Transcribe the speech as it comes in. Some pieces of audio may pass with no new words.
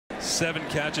7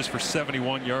 catches for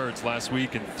 71 yards last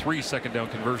week and 3 second down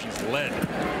conversions led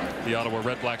the Ottawa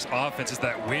Redblacks offense as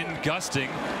that wind gusting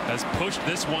has pushed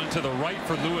this one to the right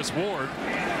for Lewis Ward,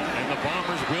 and the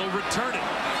Bombers will return it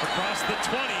across the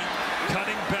 20,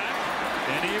 cutting back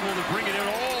and able to bring it in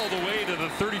all the way to the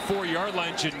 34-yard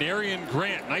line. Janarion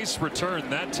Grant, nice return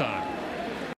that time.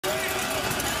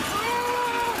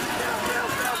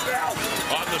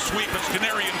 On the sweep, it's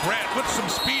Janarion Grant with some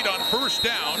speed on first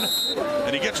down,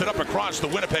 and he gets it up across the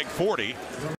Winnipeg 40.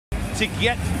 To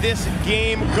get this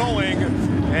game going,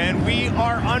 and we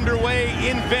are underway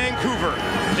in Vancouver.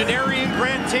 Janarion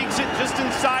Grant takes it just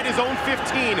inside his own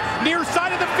 15, near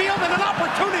side of the field, and an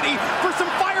opportunity for some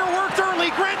fireworks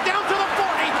early. Grant down to the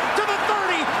 40, to the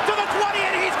 30, to the 20,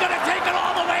 and he's going to take it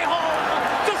all the way home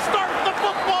to start the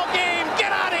football game.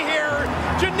 Get out of here.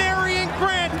 Janarion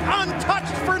Grant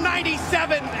untouched for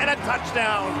 97 and a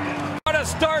touchdown. What a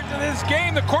start to this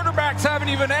game. The quarterbacks haven't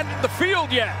even entered the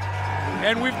field yet.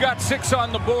 And we've got 6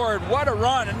 on the board. What a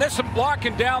run. And there's some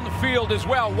blocking down the field as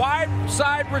well. Wide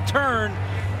side return,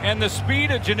 and the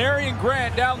speed of Janarion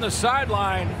Grant down the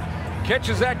sideline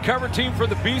catches that cover team for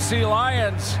the BC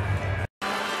Lions.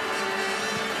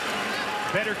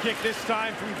 Better kick this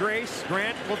time from Grace.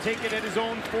 Grant will take it at his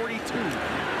own 42.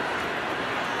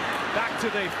 Back to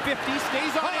the 50,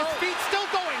 stays on his feet, still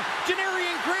going.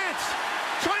 Janarion Grant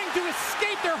trying to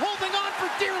escape. They're holding on for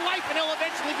dear life, and he'll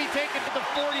eventually be taken to the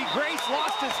 40. Grace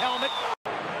lost his helmet.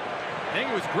 I think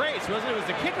it was Grace, wasn't it? It was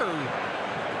the kicker who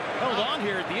held on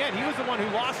here at the end. He was the one who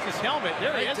lost his helmet.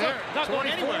 There he is. Not going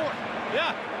anywhere.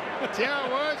 Yeah. Yeah,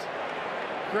 it was.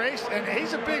 Grace, and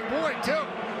he's a big boy, too.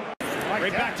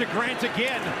 Right back to Grant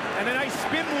again, and a nice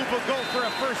spin move will go for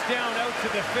a first down out to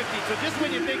the 50. So just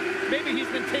when you think maybe he's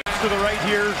been taken to the right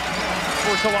here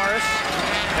for Solaris,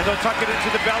 and they'll tuck it into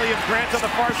the belly of Grant on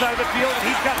the far side of the field, and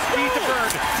he's got speed to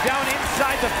burn down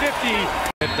inside the 50.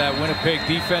 Get that Winnipeg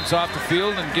defense off the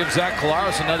field and give Zach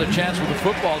Collaros another chance with the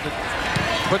football to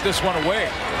put this one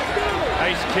away.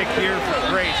 Nice kick here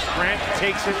for Grace. Grant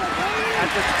takes it at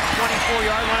the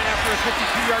 24-yard line after a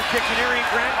 52-yard kick. Janarion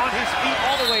Grant on his feet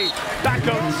all the way back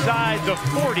outside the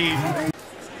 40.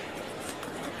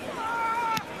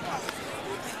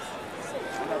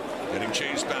 Getting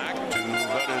chased back to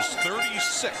that is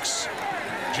 36.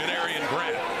 Janarion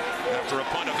Grant, after a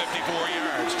punt of 54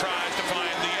 yards, tries to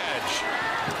find the edge.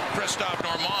 Christophe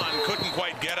Normand couldn't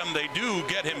quite get him. They do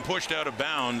get him pushed out of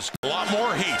bounds. A lot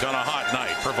more heat on a hot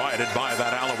night provided by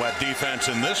that Alouette defense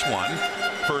in this one.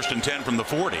 1st and 10 from the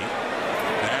 40.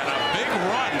 And a big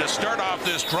run to start off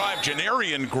this drive.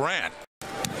 Janarion Grant.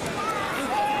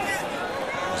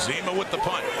 Zima with the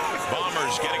punt.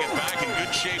 Bombers getting it back in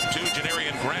good shape to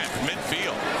Janarion Grant,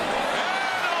 midfield.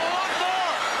 And a lot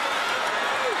more.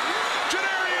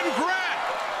 Janarion Grant.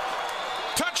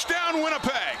 Touchdown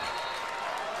Winnipeg.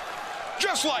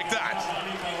 Just like that.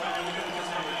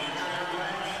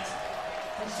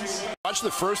 Watch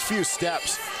the first few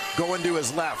steps going to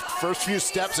his left. First few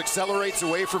steps, accelerates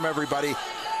away from everybody,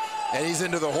 and he's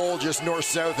into the hole just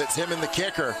north-south. It's him and the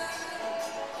kicker,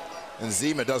 and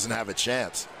Zima doesn't have a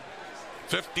chance.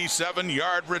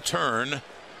 57-yard return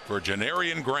for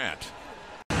Janarion Grant.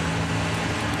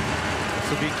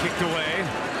 This will be kicked away.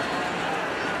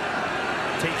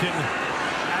 Taken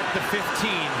at the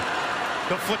 15.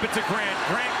 They'll flip it to Grant.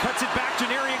 Grant cuts it back.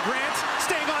 Janarion Grant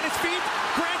staying on his feet.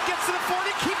 Grant gets to the 40.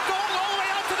 Keep going all the way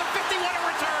out to the 50. What a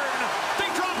return.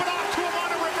 They drop it off to him on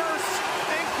a reverse.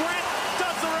 And Grant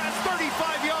does the rest.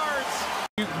 35 yards.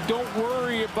 You don't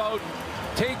worry about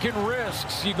taking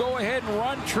risks. You go ahead and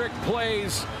run trick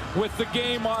plays with the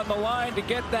game on the line to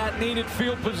get that needed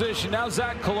field position. Now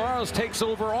Zach Collaros takes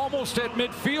over almost at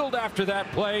midfield after that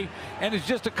play, and it's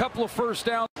just a couple of first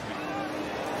downs.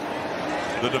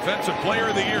 The Defensive Player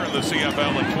of the Year in the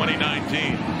CFL in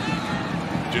 2019.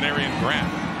 Janarion Grant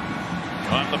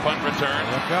on the punt return.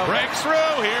 Breaks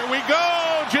through. Here we go.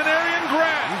 Janarion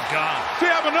Grant. He's gone. We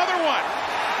have another one.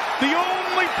 The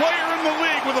only player in the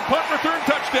league with a punt return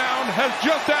touchdown has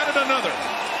just added another.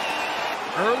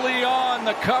 Early on,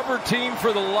 the cover team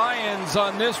for the Lions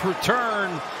on this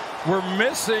return were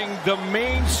missing the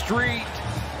Main Street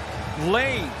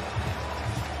lane.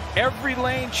 Every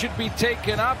lane should be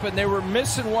taken up, and they were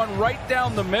missing one right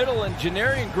down the middle, and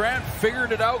Janarion Grant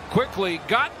figured it out quickly,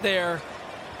 got there,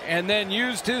 and then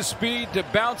used his speed to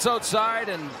bounce outside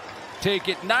and take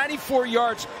it 94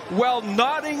 yards while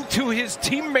nodding to his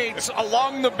teammates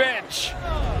along the bench.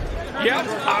 Yep,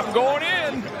 I'm going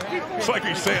in. It's like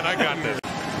he's saying, I got this.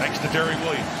 Thanks to Terry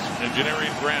Williams and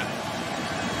Janarion Grant.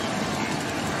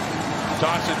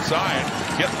 Toss inside,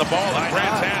 getting the ball in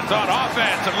Grant's hands on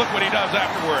offense, and look what he does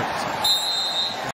afterwards.